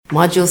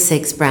Module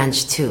 6,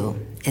 Branch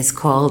 2 is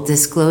called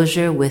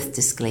Disclosure with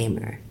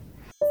Disclaimer.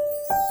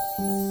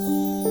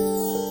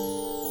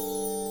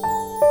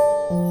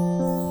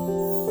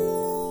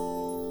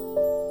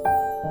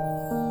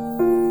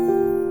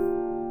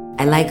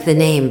 I like the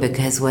name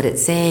because what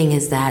it's saying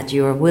is that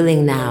you are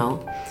willing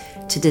now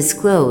to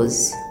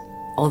disclose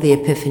all the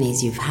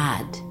epiphanies you've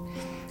had,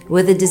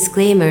 with a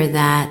disclaimer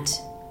that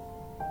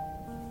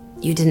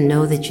you didn't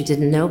know that you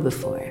didn't know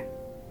before,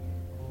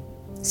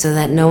 so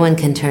that no one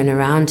can turn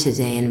around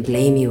today and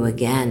blame you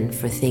again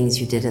for things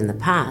you did in the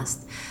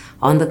past.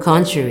 On the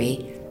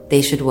contrary,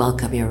 they should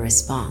welcome your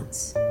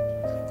response.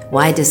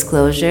 Why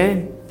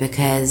disclosure?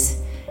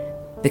 Because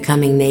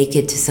becoming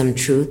naked to some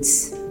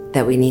truths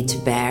that we need to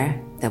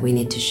bear, that we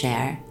need to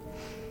share,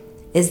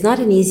 is not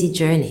an easy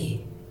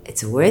journey.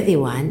 It's a worthy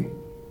one.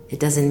 It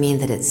doesn't mean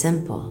that it's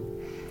simple.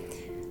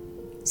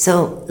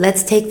 So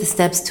let's take the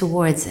steps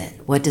towards it.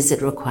 What does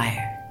it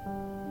require?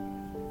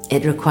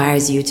 It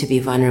requires you to be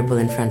vulnerable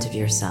in front of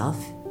yourself.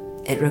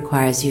 It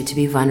requires you to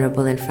be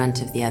vulnerable in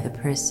front of the other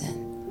person.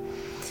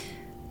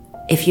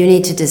 If you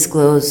need to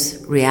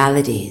disclose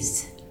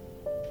realities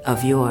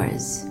of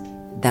yours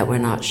that were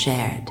not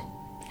shared,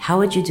 how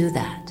would you do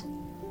that?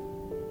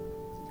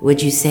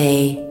 Would you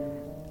say,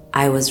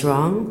 I was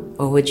wrong?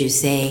 Or would you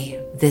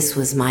say, this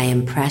was my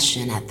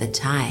impression at the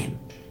time,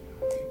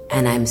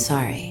 and I'm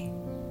sorry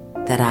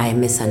that I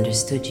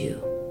misunderstood you?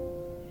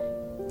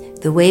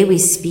 The way we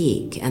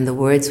speak and the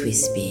words we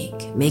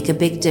speak make a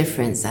big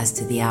difference as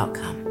to the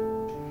outcome.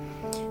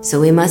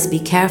 So we must be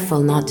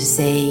careful not to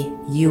say,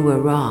 you were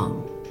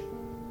wrong.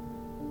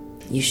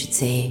 You should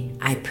say,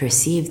 I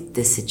perceived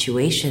this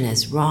situation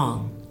as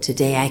wrong.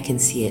 Today I can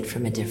see it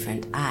from a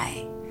different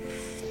eye.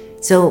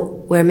 So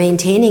we're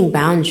maintaining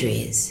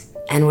boundaries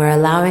and we're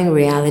allowing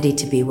reality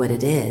to be what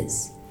it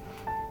is.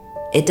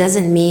 It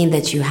doesn't mean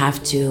that you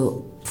have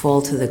to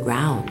fall to the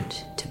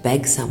ground to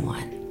beg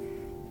someone.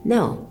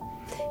 No.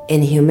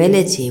 In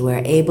humility,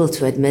 we're able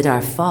to admit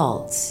our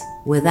faults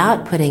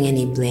without putting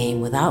any blame,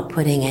 without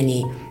putting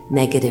any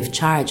negative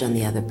charge on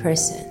the other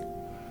person.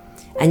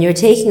 And you're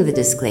taking the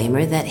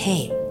disclaimer that,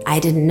 hey, I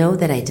didn't know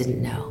that I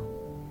didn't know.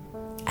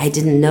 I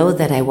didn't know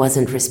that I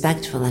wasn't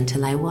respectful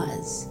until I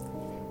was.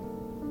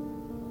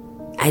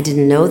 I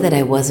didn't know that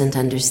I wasn't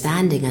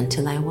understanding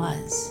until I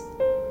was.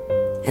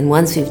 And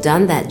once we've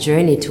done that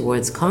journey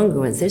towards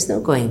congruence, there's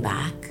no going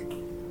back,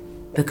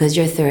 because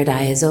your third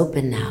eye is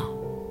open now.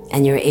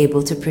 And you're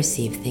able to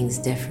perceive things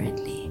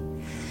differently.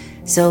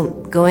 So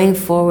going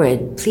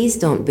forward, please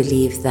don't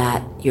believe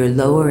that you're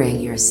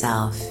lowering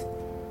yourself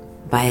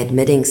by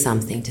admitting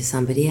something to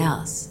somebody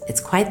else.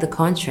 It's quite the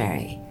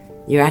contrary.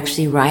 You're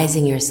actually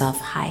rising yourself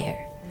higher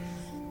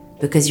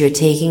because you're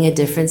taking a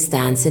different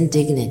stance in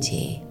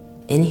dignity,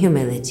 in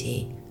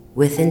humility,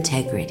 with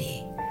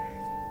integrity,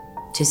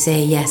 to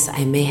say, yes,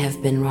 I may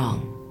have been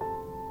wrong.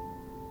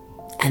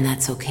 And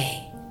that's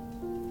okay.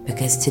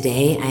 Because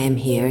today I am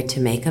here to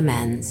make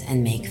amends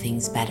and make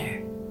things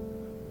better.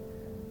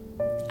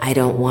 I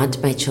don't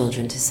want my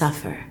children to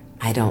suffer.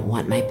 I don't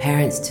want my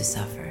parents to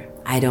suffer.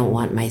 I don't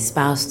want my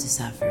spouse to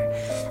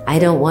suffer. I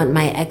don't want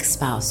my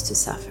ex-spouse to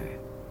suffer.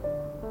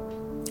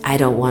 I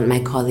don't want my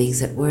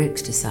colleagues at work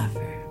to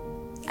suffer.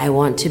 I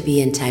want to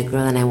be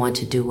integral and I want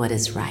to do what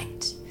is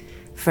right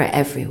for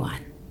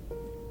everyone.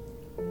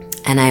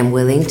 And I'm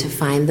willing to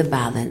find the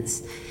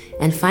balance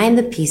and find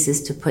the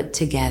pieces to put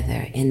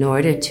together in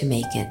order to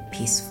make it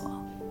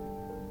peaceful.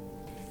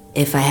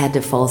 If I had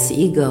a false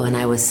ego and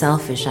I was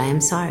selfish, I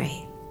am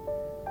sorry.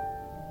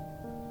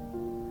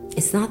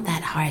 It's not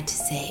that hard to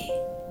say,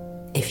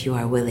 if you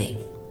are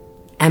willing.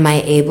 Am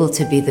I able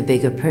to be the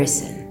bigger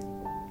person?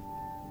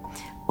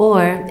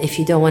 Or, if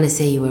you don't want to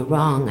say you were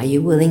wrong, are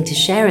you willing to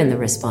share in the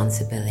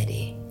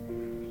responsibility?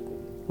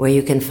 Where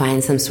you can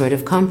find some sort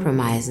of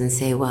compromise and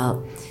say,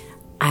 well,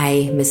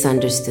 I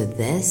misunderstood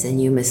this and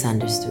you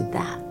misunderstood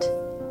that.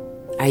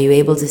 Are you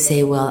able to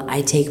say, well,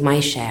 I take my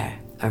share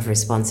of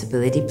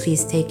responsibility,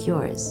 please take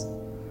yours?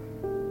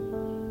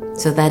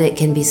 So that it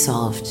can be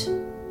solved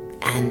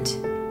and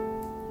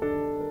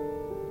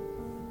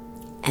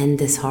end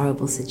this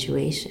horrible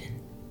situation,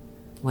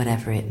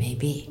 whatever it may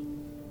be.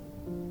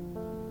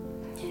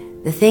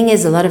 The thing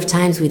is, a lot of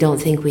times we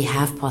don't think we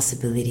have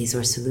possibilities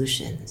or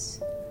solutions.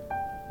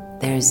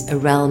 There's a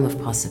realm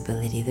of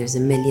possibility. There's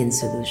a million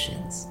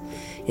solutions.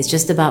 It's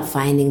just about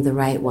finding the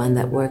right one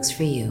that works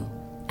for you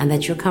and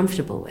that you're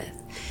comfortable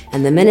with.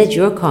 And the minute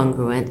you're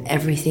congruent,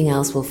 everything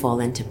else will fall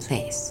into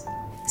place.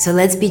 So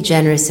let's be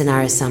generous in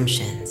our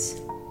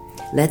assumptions.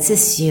 Let's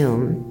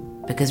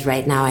assume, because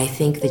right now I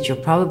think that you're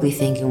probably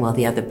thinking, well,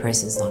 the other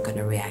person's not going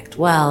to react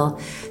well.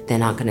 They're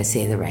not going to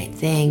say the right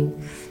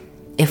thing.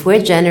 If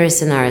we're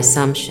generous in our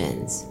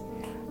assumptions,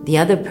 the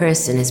other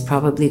person is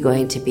probably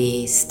going to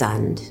be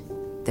stunned.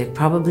 They're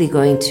probably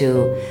going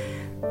to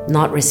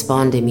not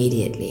respond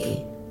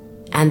immediately.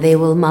 And they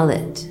will mull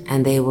it,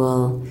 and they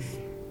won't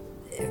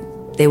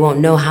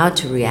know how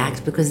to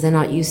react because they're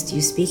not used to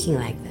you speaking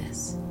like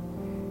this.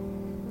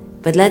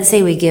 But let's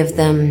say we give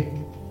them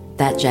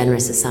that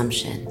generous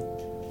assumption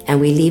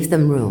and we leave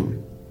them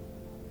room.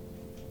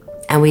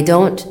 And we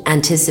don't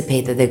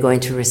anticipate that they're going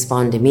to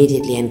respond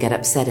immediately and get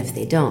upset if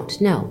they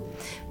don't. No,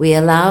 we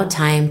allow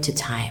time to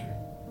time.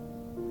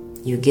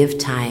 You give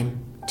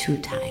time to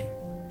time.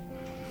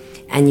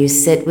 And you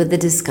sit with the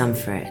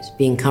discomfort,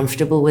 being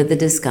comfortable with the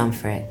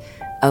discomfort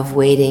of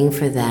waiting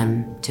for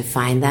them to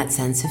find that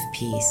sense of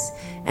peace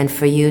and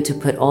for you to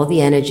put all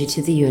the energy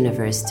to the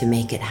universe to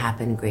make it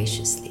happen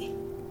graciously.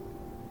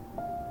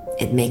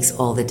 It makes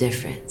all the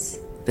difference.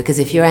 Because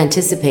if you're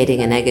anticipating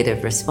a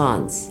negative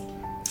response,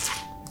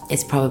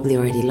 it's probably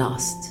already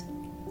lost.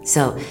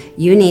 So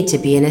you need to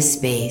be in a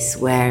space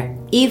where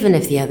even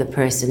if the other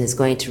person is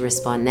going to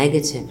respond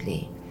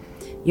negatively,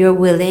 you're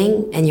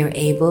willing and you're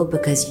able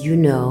because you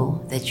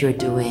know that you're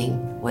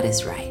doing what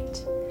is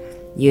right.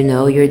 You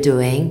know you're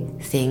doing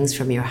things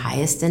from your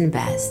highest and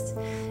best,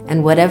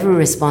 and whatever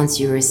response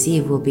you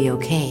receive will be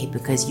okay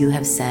because you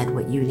have said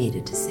what you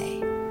needed to say.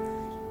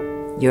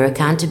 Your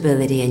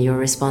accountability and your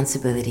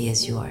responsibility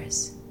is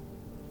yours.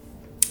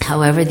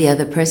 However the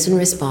other person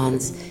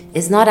responds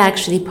is not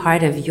actually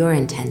part of your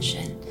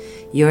intention.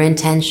 Your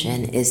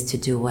intention is to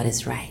do what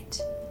is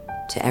right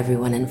to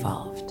everyone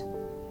involved.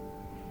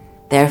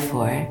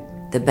 Therefore,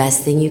 the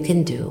best thing you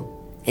can do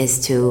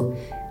is to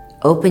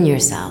open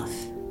yourself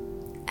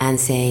and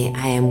say,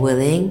 I am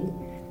willing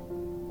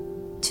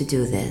to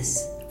do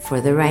this for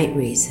the right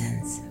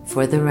reasons,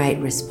 for the right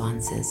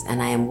responses,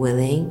 and I am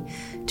willing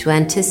to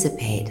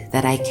anticipate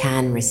that I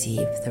can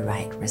receive the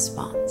right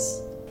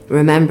response.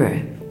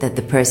 Remember that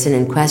the person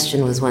in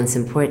question was once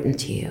important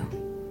to you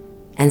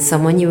and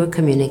someone you were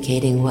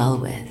communicating well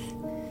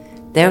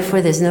with.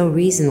 Therefore, there's no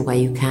reason why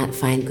you can't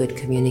find good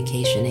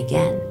communication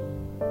again.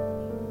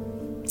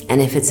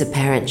 And if it's a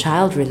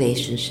parent-child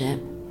relationship,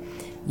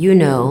 you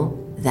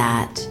know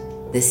that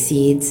the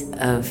seeds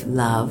of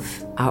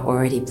love are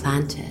already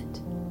planted.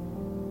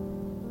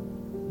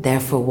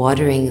 Therefore,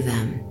 watering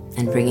them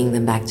and bringing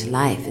them back to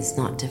life is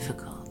not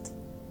difficult.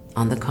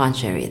 On the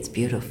contrary, it's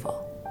beautiful.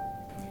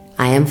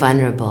 I am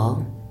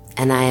vulnerable,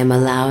 and I am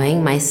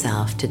allowing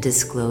myself to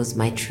disclose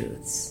my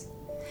truths,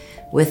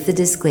 with the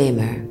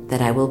disclaimer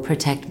that I will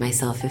protect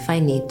myself if I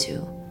need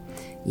to,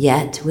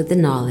 yet with the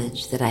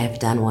knowledge that I have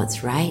done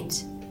what's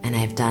right and I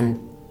have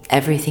done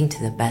everything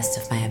to the best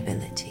of my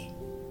ability.